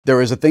There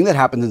is a thing that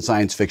happens in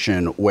science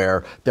fiction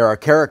where there are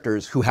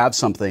characters who have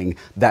something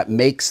that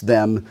makes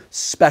them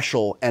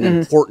special and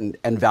important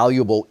and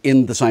valuable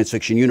in the science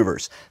fiction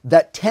universe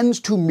that tends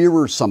to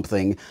mirror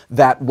something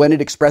that when it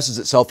expresses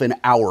itself in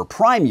our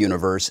Prime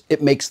universe,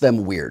 it makes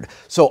them weird.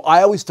 So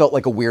I always felt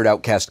like a weird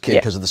outcast kid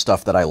because of the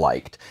stuff that I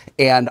liked.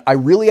 And I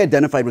really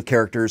identified with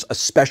characters,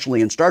 especially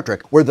in Star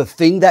Trek, where the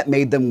thing that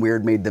made them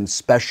weird made them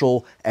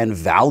special and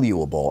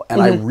valuable.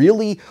 And I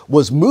really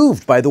was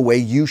moved by the way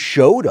you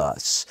showed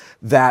us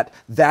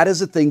that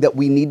is a thing that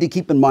we need to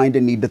keep in mind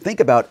and need to think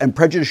about, and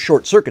prejudice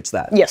short circuits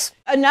that. Yes.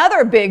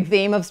 Another big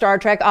theme of Star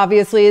Trek,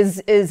 obviously,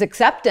 is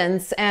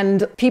acceptance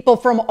and people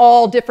from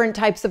all different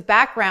types of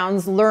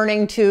backgrounds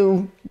learning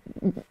to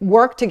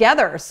work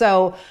together.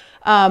 So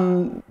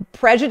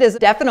prejudice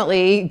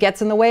definitely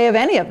gets in the way of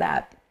any of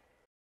that.